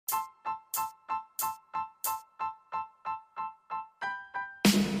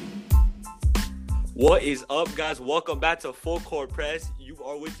What is up, guys? Welcome back to Full Court Press. You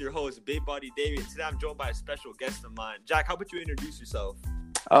are with your host, Big Body David. Today I'm joined by a special guest of mine. Jack, how about you introduce yourself?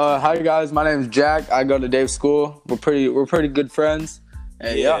 Hi guys, my name is Jack. I go to Dave's school. We're pretty good friends.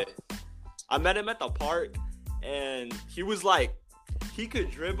 And yeah. I met him at the park, and he was like, he could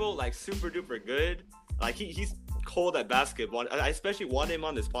dribble like super duper good. Like he's cold at basketball. I especially want him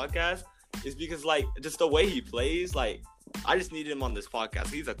on this podcast is because like just the way he plays, like I just needed him on this podcast.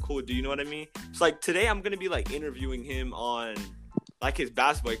 He's a cool dude, you know what I mean? So like today I'm gonna be like interviewing him on like his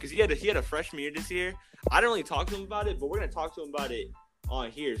basketball because he had a freshman year this year. I didn't really talk to him about it, but we're gonna talk to him about it on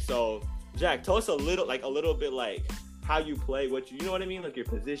here. So Jack, tell us a little bit like how you play, what you know what I mean, like your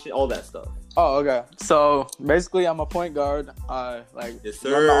position, all that stuff. Oh, okay. So basically, I'm a point guard. I yes,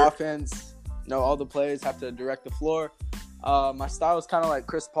 run the offense, know all the plays, have to direct the floor. My style is kind of like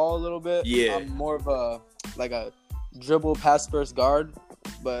Chris Paul a little bit. Yeah. I'm more of a dribble pass first guard,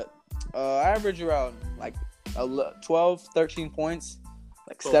 but I average around like 12, 13 points,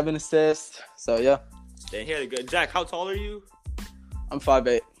 like cool. 7 assists. So yeah. Then he had a good. Jack, how tall are you? I'm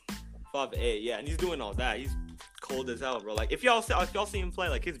 5'8". 5'8", yeah, and he's doing all that. He's cold as hell, bro. Like if y'all see him play,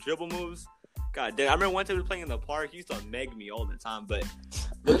 like his dribble moves, god damn. I remember one time he was playing in the park. He used to meg me all the time. But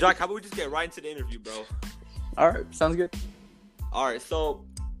Jack, how about we just get right into the interview, bro? All right, sounds good. All right, so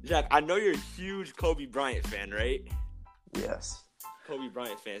Jack, I know you're a huge Kobe Bryant fan, right? Yes. Kobe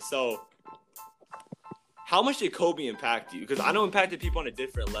Bryant fan. So how much did Kobe impact you? Because I know impacted people on a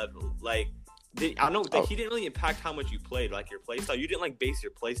different level. Like I know that he didn't really impact how much you played, like your play style. You didn't like base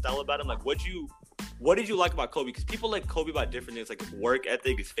your play style about him. Like what did you like about Kobe? Because people like Kobe about different things, like his work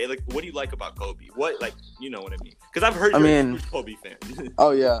ethic, his faith. Like what do you like about Kobe? What, like, you know what I mean? Because I've heard you're a huge Kobe fan.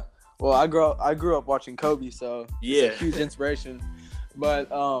 Oh yeah. Well, I grew up watching Kobe, so yeah, it's a huge inspiration.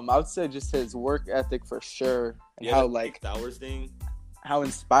 But I would say just his work ethic for sure, and how like hours thing, how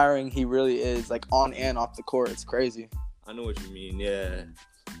inspiring he really is, like on and off the court. It's crazy. I know what you mean. Yeah.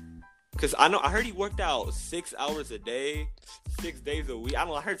 Because I heard he worked out 6 hours a day, 6 days a week. I don't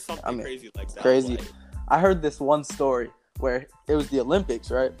know. I heard something crazy like that. Crazy. Like, I heard this one story where it was the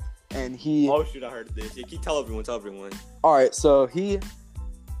Olympics, right? And he. Oh shoot! I heard this. Yeah, tell everyone. All right, so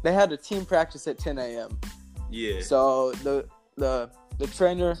they had a team practice at 10 a.m. Yeah. So the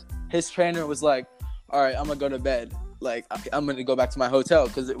trainer, his trainer was like, "All right, I'm gonna go to bed. Like I'm gonna go back to my hotel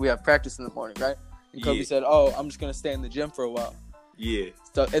because we have practice in the morning, right?" And Kobe said, "Oh, I'm just gonna stay in the gym for a while." Yeah.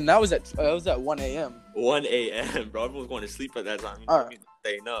 So and that was at 1 a.m. 1 a.m. Bro, everyone was going to sleep at that time. You know what I mean?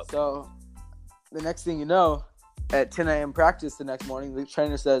 Staying up. So the next thing you know, at 10 a.m. practice the next morning, the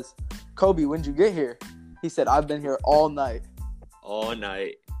trainer says, "Kobe, when'd you get here?" He said, "I've been here all night." All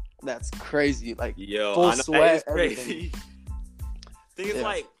night. That's crazy. Like full I know, sweat, that is crazy. Thing is,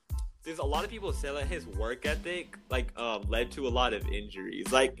 like, there's a lot of people say that his work ethic led to a lot of injuries.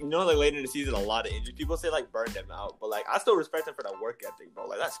 Like, you know, like later in the season, a lot of injuries. People say like burned them out, but like I still respect him for that work ethic, bro.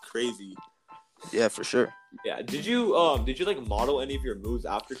 Like that's crazy. Yeah, for sure. Yeah. Did you like model any of your moves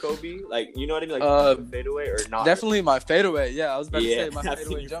after Kobe? Like, you know what I mean? Like fadeaway or not? Definitely my fadeaway. Yeah, I was about to say my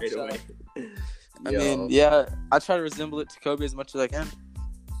fadeaway jump shot. I mean, yeah, I try to resemble it to Kobe as much as I can.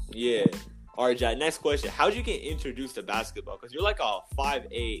 Yeah. All right, Jack, next question. How'd you get introduced to basketball? Because you're like a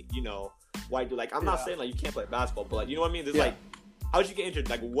 5'8", you know, white dude. Like, I'm not saying, like, you can't play basketball, but, like, you know what I mean? There's, like, how'd you get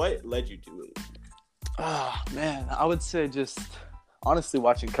introduced? Like, what led you to it? Oh, man. I would say just, honestly,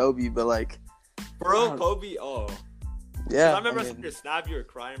 watching Kobe, but, like... Bro, Kobe, oh. Yeah. I remember seeing your snap, you were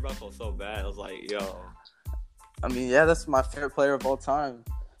crying, bro. I felt so bad. I was like, yo. I mean, yeah, that's my favorite player of all time.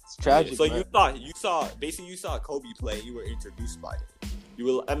 It's tragic, So you saw Kobe play and you were introduced by him.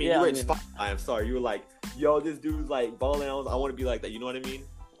 You were inspired. I'm sorry. You were like, yo, this dude's like balling. I want to be like that. You know what I mean?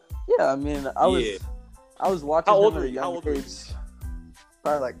 Yeah, I mean, I was watching him at a young age.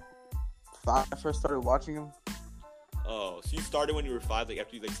 Probably like 5. I first started watching him. Oh, so you started when you were 5, like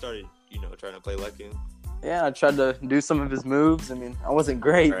after you like started, you know, trying to play like him? Yeah, I tried to do some of his moves. I mean, I wasn't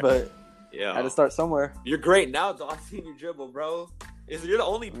great, but I had to start somewhere. You're great now, though. I've seen you dribble, bro. You're the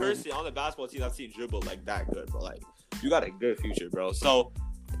only person on the basketball team I've seen dribble like that good, bro. Like, you got a good future, bro. So,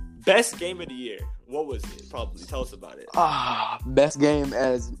 best game of the year. What was it? Probably. Tell us about it. Best game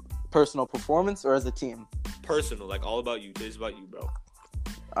as personal performance or as a team? Personal. Like, all about you. This is about you, bro.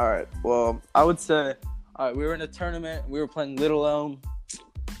 All right. Well, I would say, we were in a tournament. We were playing Little Elm.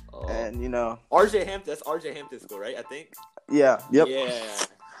 And, you know. RJ Hampton. That's RJ Hampton school, right? I think. Yeah. Yep. Yeah.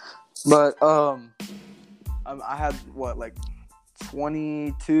 But, I had,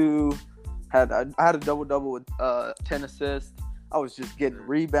 22... I had a double-double with 10 assists. I was just getting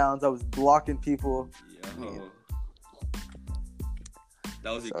rebounds. I was blocking people.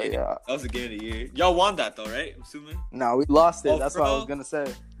 That was a game of the year. Y'all won that though, right? I'm assuming. No, we lost it. That's what I was gonna say.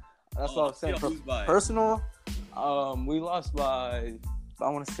 That's what I was saying. Personal, we lost by, I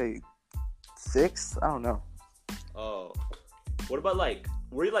want to say 6. I don't know. Oh, what about like?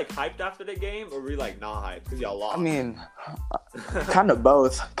 Were you like hyped after the game, or were you like not hyped because y'all lost? I mean, kind of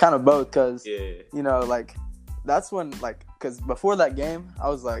both. Because you know, like that's when like because before that game, I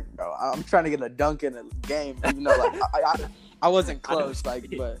was like, bro, I'm trying to get a dunk in a game, even though like I wasn't close, like,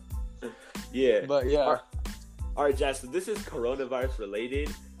 but yeah. All right, Jazz. So this is coronavirus related.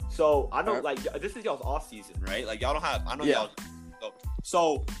 So I know, like, this is y'all's off season, right? Like, y'all don't have. I know y'all.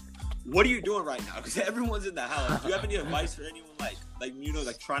 So, what are you doing right now? Because everyone's in the house. Do you have any advice for anyone, like you know,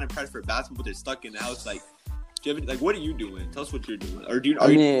 like trying to prep for basketball, but they're stuck in the house? Like, do you have any, like, what are you doing? Tell us what you're doing. Or do you? I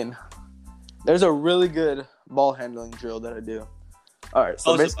mean, there's a really good ball handling drill that I do. All right,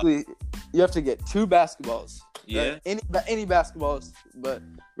 so basically, you have to get 2 basketballs. Yeah. Any basketballs, but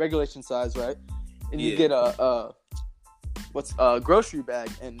regulation size, right? And you get a grocery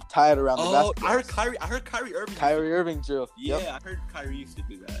bag and tie it around the basketball. I heard Kyrie Irving. Kyrie Irving drill. Yeah, I heard Kyrie used to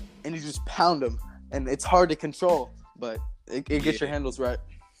do that. And you just pound them, and it's hard to control, but it gets your handles right.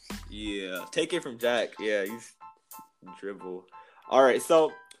 Yeah, take it from Jack. Yeah, he's dribble. All right,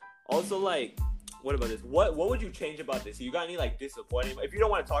 so also like, what about this? What would you change about this? You got any like disappointing? If you don't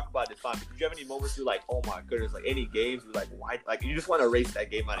want to talk about it, fine. But did you have any moments you're like, oh my goodness, like any games you're like, why? Like you just want to erase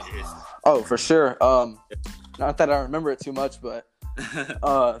that game out of your history? Oh, for sure. Not that I remember it too much, but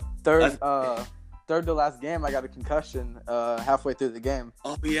third to last game, I got a concussion halfway through the game.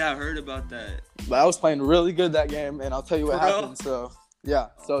 Oh yeah, I heard about that. But I was playing really good that game, and I'll tell you what happened. So yeah,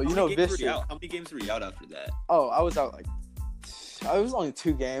 so you know, Vicious. How many games were you out after that? Oh, I was out like, it was only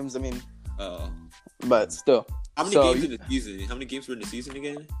 2 games. I mean. Oh. But still. How many games in the season? How many games were in the season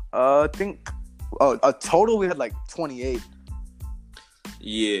again? I think a total we had like 28.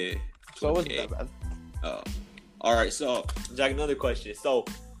 Yeah. 28. So it wasn't that bad. Oh. All right, so Jack, another question. So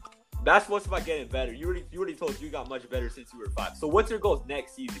basketball's about getting better. You already told us you got much better since you were 5. So what's your goals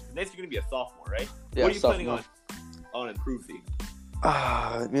next season? Next you're gonna be a sophomore, right? Yeah, what are you planning on improving?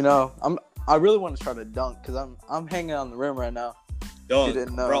 You know, I really want to try to dunk because I'm hanging on the rim right now. You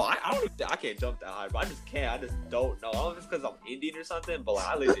didn't know. Bro, I can't jump that high, bro. I just can't. I just don't know. I don't know if it's because I'm Indian or something, but like,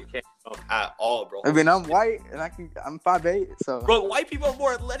 I literally can't jump at all, bro. I mean, I'm white and I'm 5'8", so. Bro, white people are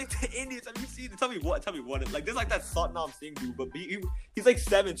more athletic than Indians. Have you seen? Tell me what. Like, there's like that Satnam Singh dude, but he's like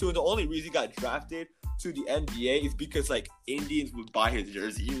 7'2", and the only reason he got drafted to the NBA is because like Indians would buy his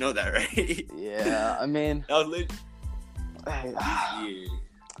jersey. You know that, right? Yeah, I mean. That was lit. Yeah.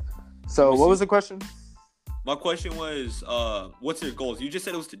 So what was the question? My question was, what's your goals? You just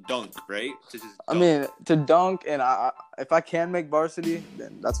said it was to dunk, right? I mean, to dunk, and if I can make varsity,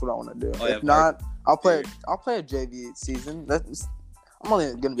 then that's what I want to do. If not, I'll play a JV season. I'm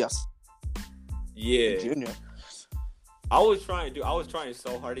only gonna be a junior. I was trying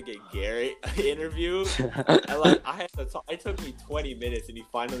so hard to get Garrett an interview, and like it took me 20 minutes, and he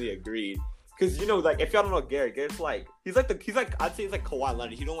finally agreed. Cause you know, like if y'all don't know Garrett's like he's like I'd say he's like Kawhi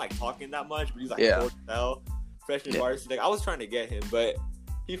Leonard. He don't like talking that much, but he's like freshman varsity. Like I was trying to get him, but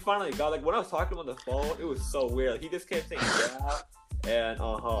he finally got like when I was talking to him on the phone, it was so weird. Like, he just kept saying and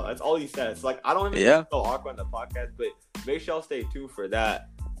that's all he says. So, like I don't even feel so awkward on the podcast, but make sure y'all stay tuned for that.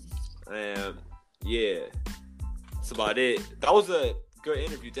 And that's about it. That was a good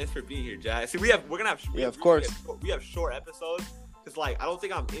interview. Thanks for being here, Jack. See, we're gonna have of course we have short episodes. Cause like I don't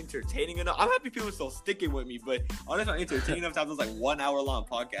think I'm entertaining enough. I'm happy people are still sticking with me, but I don't know if I'm entertaining enough to have those like 1 hour long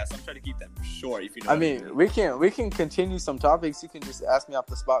podcasts. I'm trying to keep them short. If you know. I mean, we can continue some topics. You can just ask me off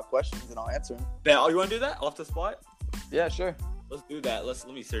the spot questions and I'll answer them. Yeah, you want to do that off the spot? Yeah, sure. Let's do that. Let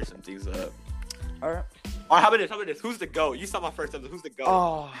me search some things up. All right. How about this? Who's the GOAT? You saw my first episode. Who's the GOAT?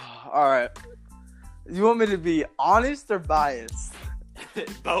 Oh, all right. You want me to be honest or biased?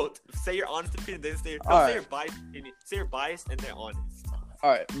 Both. Say your honest opinion, then say your biased opinion. Say your biased and then honest. All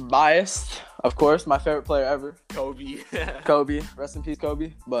right, biased, of course. My favorite player ever, Kobe. Kobe, rest in peace,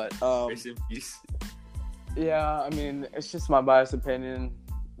 Kobe. But rest in peace. Yeah, I mean, it's just my biased opinion.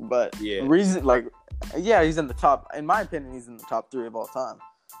 But he's in the top. In my opinion, he's in the top 3 of all time.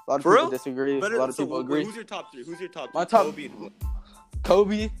 A lot of people disagree. A lot of people agree. Who's your top 3? My top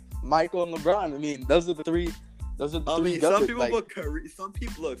Kobe, Michael, and LeBron. I mean, those are the 3. Those are the 3. Some people put Kareem. Some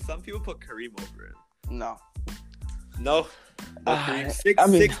people put Kareem over him. No. Kareem.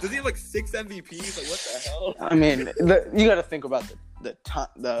 Six. Does he have like 6 MVPs? Like what the hell? I mean, you got to think about the time.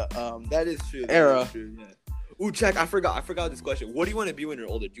 That is true. Era. That is true, yeah. Ooh, Jack, I forgot this question. What do you want to be when you're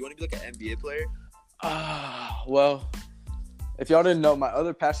older? Do you want to be like an NBA player? Well, if y'all didn't know, my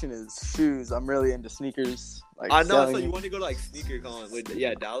other passion is shoes. I'm really into sneakers. Like I know. So selling. you want to go to like SneakerCon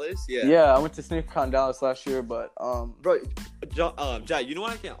with Dallas? Yeah. Yeah, I went to SneakerCon Dallas last year, but Bro, Jack, you know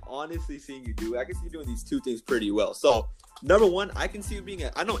what I can honestly see you do? I can see you doing these two things pretty well. So, number one, I can see you being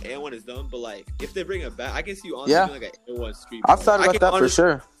I know A1 is done, but like if they bring it back, I can see you honestly doing like an A1 street. I've thought about that for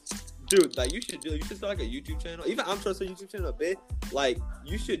sure. Dude, like you should start like a YouTube channel. Even I'm trying to start a YouTube channel a bit. Like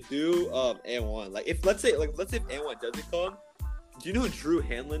you should do A1. Like if let's say if A1 doesn't come, do you know who Drew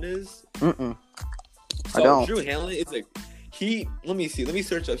Hanlon is? Mm-mm. So I don't. Drew Hanlon is like let me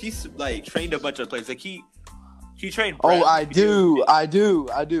search up. He's like trained a bunch of players. Like he trained. Oh, I do.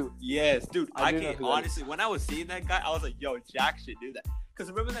 Yes, dude. I do can't know who honestly. When I was seeing that guy, I was like, "Yo, Jack should do that." Because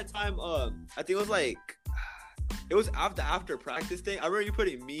remember that time? I think it was like, it was after practice day. I remember you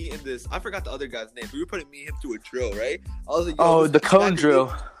putting me in this. I forgot the other guy's name, but you were putting me into a drill, right? I was like, yo, "Oh, the cone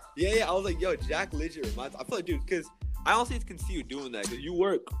drill." Yeah. I was like, "Yo, Jack legit reminds." I feel like, dude, because I honestly can see you doing that because you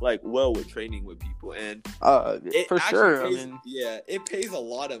work like well with training with people, and for sure. Pays, it pays a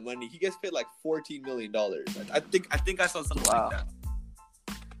lot of money. He gets paid like $14 million. I think I saw something like that.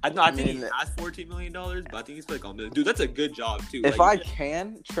 I think he has $14 million, but I think he's like, dude, that's a good job too. If I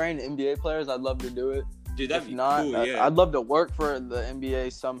can train NBA players, I'd love to do it. Dude, that'd if be not, cool. Yeah, I'd love to work for the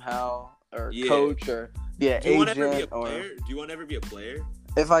NBA somehow, or coach, or be an agent. Do you want to ever be a player?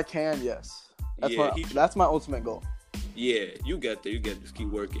 If I can, yes. That's my ultimate goal. Yeah, you get there. Just keep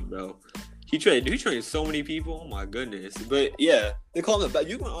working, bro. He trained so many people. Oh my goodness. But yeah, they call him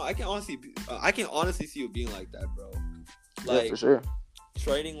I can honestly see you being like that, bro. Like, yeah, for sure.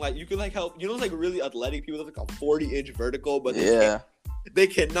 Training, like you can like help. You know, those like really athletic people that have like a 40-inch vertical, but they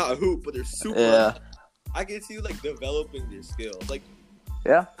cannot hoop, but they're super. Yeah. I can see you like developing their skills. Like,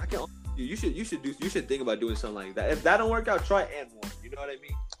 yeah, I can. You should think about doing something like that. If that don't work out, try and1. You know what I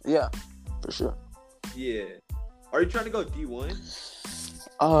mean? Yeah, for sure. Yeah. Are you trying to go D1?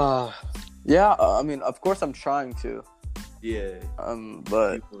 Yeah. I mean, of course, I'm trying to. Yeah.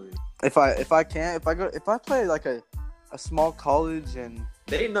 But if I play like a small college and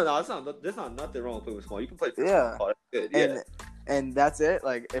there's not nothing wrong with playing with small. You can play for small college. Good. Yeah. And that's it.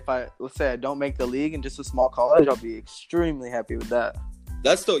 Like if let's say I don't make the league in just a small college, I'll be extremely happy with that.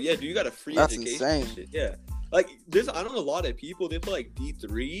 That's still dude, you got a free That's education. Insane. Shit. Yeah. Like I know a lot of people they play like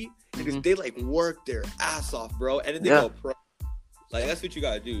D3 because they like work their ass off, bro, and then they go pro. Like that's what you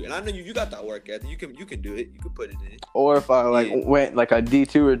gotta do. And I know you got that work ethic. You can do it. You can put it in. Or if I went like a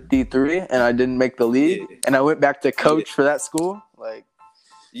D2 or D3 and I didn't make the league and I went back to coach for that school, like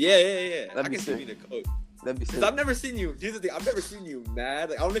I That'd be can see being a coach. That'd be sick. I've never seen you. Here's the thing. I've never seen you mad.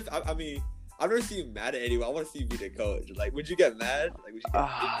 Like I don't know if I mean. I've never seen you mad at anyone. I want to see you be the coach. Like, would you get mad?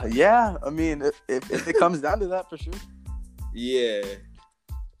 Like, yeah. I mean, if it comes down to that, for sure. Yeah.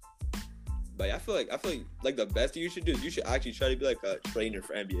 But I feel like the best thing you should do is you should actually try to be like a trainer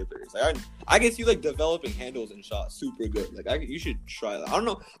for NBA players. Like I can see you like developing handles and shots super good. Like you should try that. I don't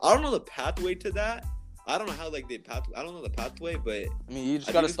know the pathway to that. I don't know how like I don't know the pathway, but I mean, you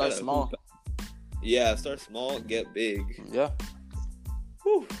just gotta start small. Yeah, start small, get big. Yeah.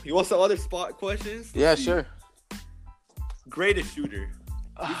 Whew. You want some other spot questions? Yeah, sure. Greatest shooter.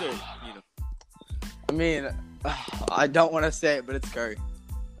 These are, I mean, I don't want to say it, but it's Curry.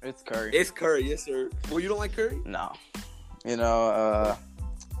 It's Curry, yes, sir. Well, you don't like Curry? No. I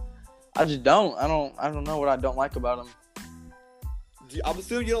just don't. I don't know what I don't like about him. I'm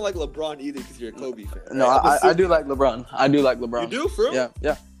assuming you don't like LeBron either because you're a Kobe fan. Right? No, I do like LeBron. You do, for real?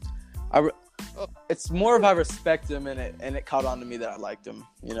 Yeah. It's more of I respect him, and it caught on to me that I liked him.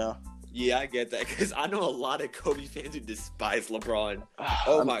 Yeah, I get that because I know a lot of Kobe fans who despise LeBron.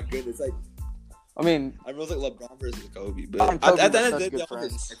 Oh my goodness! Like, I mean, everyone's like LeBron versus Kobe, but at the end of the day, they're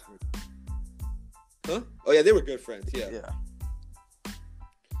friends. Huh? Oh yeah, they were good friends. Yeah. Yeah.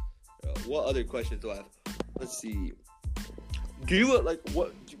 What other questions do I have? Let's see. Do you like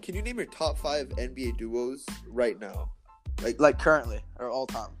what? Can you name your top 5 NBA duos right now? Like currently or all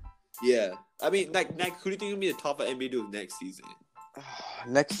time? Yeah. I mean, like, who do you think will be the top 5 NBA duos next season?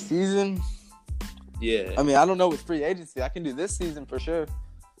 Next season? Yeah. I mean, I don't know with free agency. I can do this season for sure.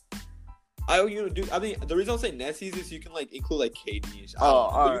 I mean, the reason I'm saying next season is you can like include like KD.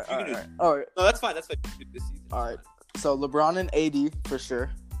 All right. No, that's fine. That's fine. This season. All right. So LeBron and AD for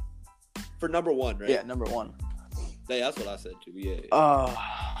sure. For number 1, right? Yeah, number 1. Yeah, that's what I said too. Yeah.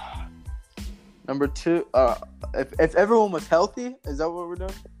 Number 2. If everyone was healthy, is that what we're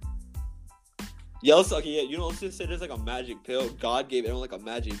doing? Yeah, let's just say there's like a magic pill. God gave everyone like a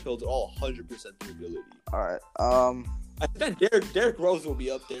magic pill to all 100% durability. All right. I think Derrick Rose will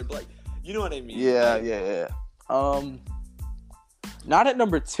be up there, but like, you know what I mean? Yeah. Not at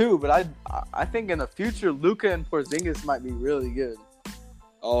number 2, but I think in the future, Luka and Porzingis might be really good.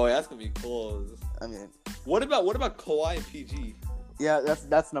 Oh, that's gonna be cool. I mean, what about Kawhi and PG? yeah,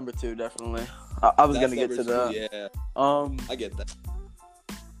 that's number 2 definitely. I was gonna get to that. Yeah, I get that.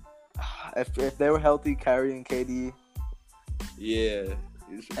 If they were healthy, Kyrie and KD, Yeah,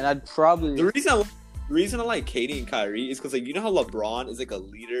 and I'd probably the reason I like KD and Kyrie is because like you know how LeBron is like a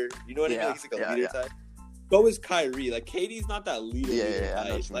leader. You know what I mean? He's like a leader type. So is Kyrie. Like KD's not that leader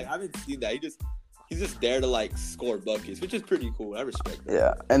type. Like I haven't seen that. He's just there to like score buckets, which is pretty cool. I respect that.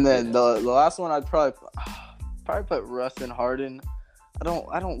 Yeah, and then the last one I'd probably put Russ and Harden. I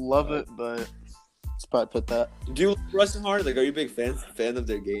don't love it, but let's probably put that. Do you like Russ and Harden? Like, are you a big fan of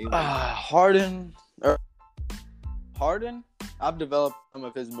their game? Harden. I've developed some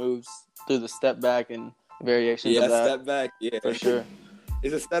of his moves through the step back and variations of that. Step back. Yeah, for sure.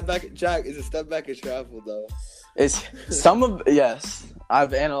 Is a step back, Jack? Is a step back a travel though? It's some of yes.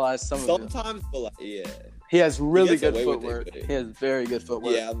 I've analyzed some of it. Sometimes, but like, yeah. He has really good footwork. He has very good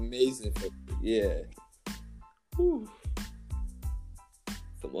footwork. Yeah, amazing footwork. Yeah. Whew.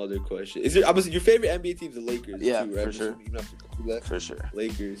 Some other question. Is your favorite NBA team's the Lakers? Yeah, too, right? for sure. You don't have to go through that. For sure.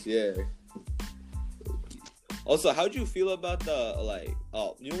 Lakers, yeah. Also, how'd you feel about the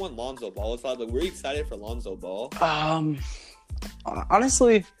you know when Lonzo Ball was out? Like, were you excited for Lonzo Ball?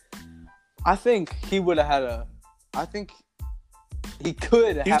 Honestly, I think he would have had I think he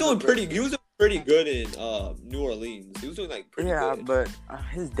could have. He was doing pretty good in New Orleans. He was doing like pretty good. Yeah, but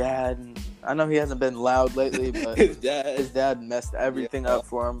his dad. I know he hasn't been loud lately, but his dad messed everything up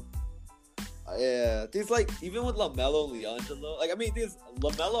for him. Yeah, there's like even with LaMelo and LiAngelo. Like I mean,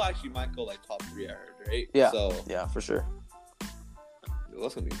 LaMelo actually might go like top 3, I heard, right? Yeah. So yeah, for sure.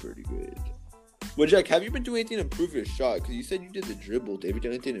 That's gonna be pretty good. Well, Jack, have you been doing anything to improve your shot? Because you said you did the dribble. Have you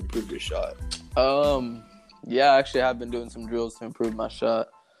done anything to improve your shot? Yeah, actually, I've been doing some drills to improve my shot.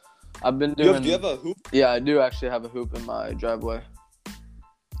 I've been doing. Do you have a hoop? Yeah, I do actually have a hoop in my driveway.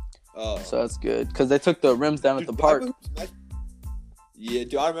 Oh, so that's good because they took the rims down at the park. Yeah,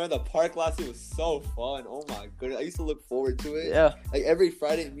 dude, I remember the park last year was so fun. Oh my goodness, I used to look forward to it. Yeah, like every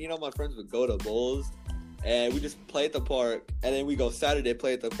Friday, me and all my friends would go to Bulls, and we just play at the park, and then we go Saturday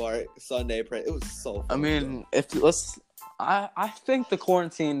play at the park, Sunday play. It was so fun. I mean, I think the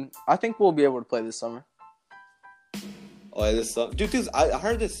quarantine. I think we'll be able to play this summer. Oh, yeah, this summer, dude. I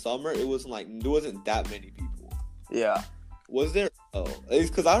heard this summer there wasn't that many people. Yeah. Was there? Oh, at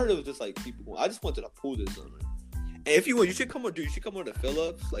least because I heard it was just like people. I just went to the pool this summer. And if you want, you should come on. Dude, you should come on to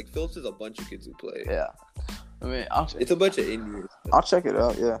Phillips. Like Phillips is a bunch of kids who play. Yeah. I mean, it's a bunch of Indians. I'll check it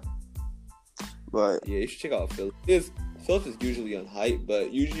out. Yeah. But yeah, you should check out Phillips. Phillips is usually on hype,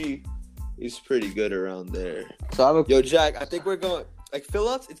 but usually it's pretty good around there. So Yo, Jack, I think we're going like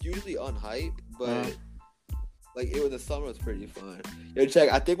Phillips. It's usually on hype, but like it was the summer was pretty fun. Yo, Jack,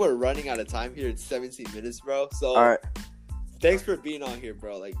 I think we're running out of time here. It's 17 minutes, bro. So all right. Thanks for being on here,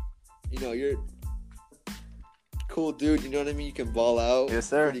 bro. Like, you know, you're cool dude. You know what I mean? You can ball out. Yes,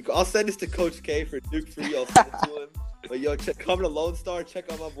 sir. Cool. I'll send this to Coach K for Duke Free. I'll send it to him. But yo, come to Lone Star.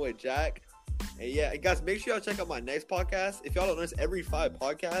 Check out my boy Jack. And yeah, and guys, make sure y'all check out my next podcast. If y'all don't notice, every 5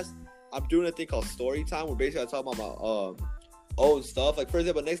 podcasts, I'm doing a thing called Story Time, where basically I talk about my own stuff. Like for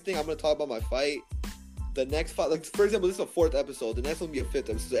example, next thing I'm gonna talk about my fight. The next 5, like for example, this is a 4th episode. The next one will be a 5th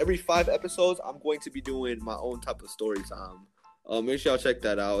episode. So every 5 episodes, I'm going to be doing my own type of story time. Make sure y'all check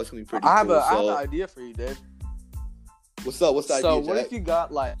that out. It's gonna be pretty cool. I have an idea for you, Dave. What's up? What's the idea, So what if you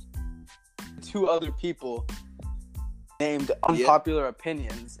got like 2 other people named unpopular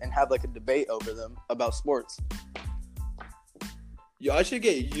opinions and have like a debate over them about sports? Yo, I should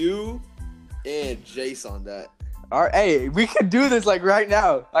get you and Jace on that. All right, hey, we could do this like right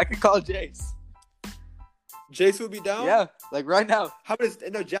now. I could call Jace. Jace would be down? Yeah, like right now. How about this?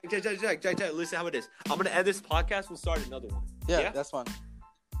 No, Jack, listen, how about this? I'm going to end this podcast. We'll start another one. Yeah, that's fine.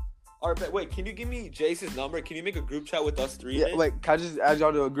 All right, but wait, can you give me Jace's number? Can you make a group chat with us 3? Yeah, wait, can I just add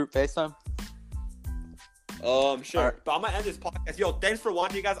y'all to a group FaceTime? Sure. Right. But I'm going to end this podcast. Yo, thanks for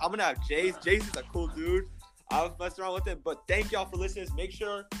watching, you guys. I'm going to have Jace. Jace is a cool dude. I was messing around with him, but thank y'all for listening. Make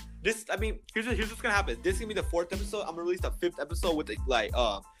sure here's what's going to happen. This is going to be the 4th episode. I'm going to release the 5th episode with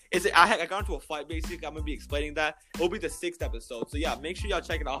I got into a fight, basically. I'm going to be explaining that. It'll be the 6th episode. So, yeah, make sure y'all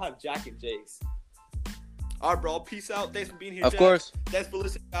check it out. I'll have Jack and Jace. All right, bro. Peace out. Thanks for being here, Of Jack. course. Thanks for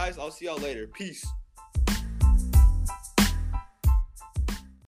listening, guys. I'll see y'all later. Peace.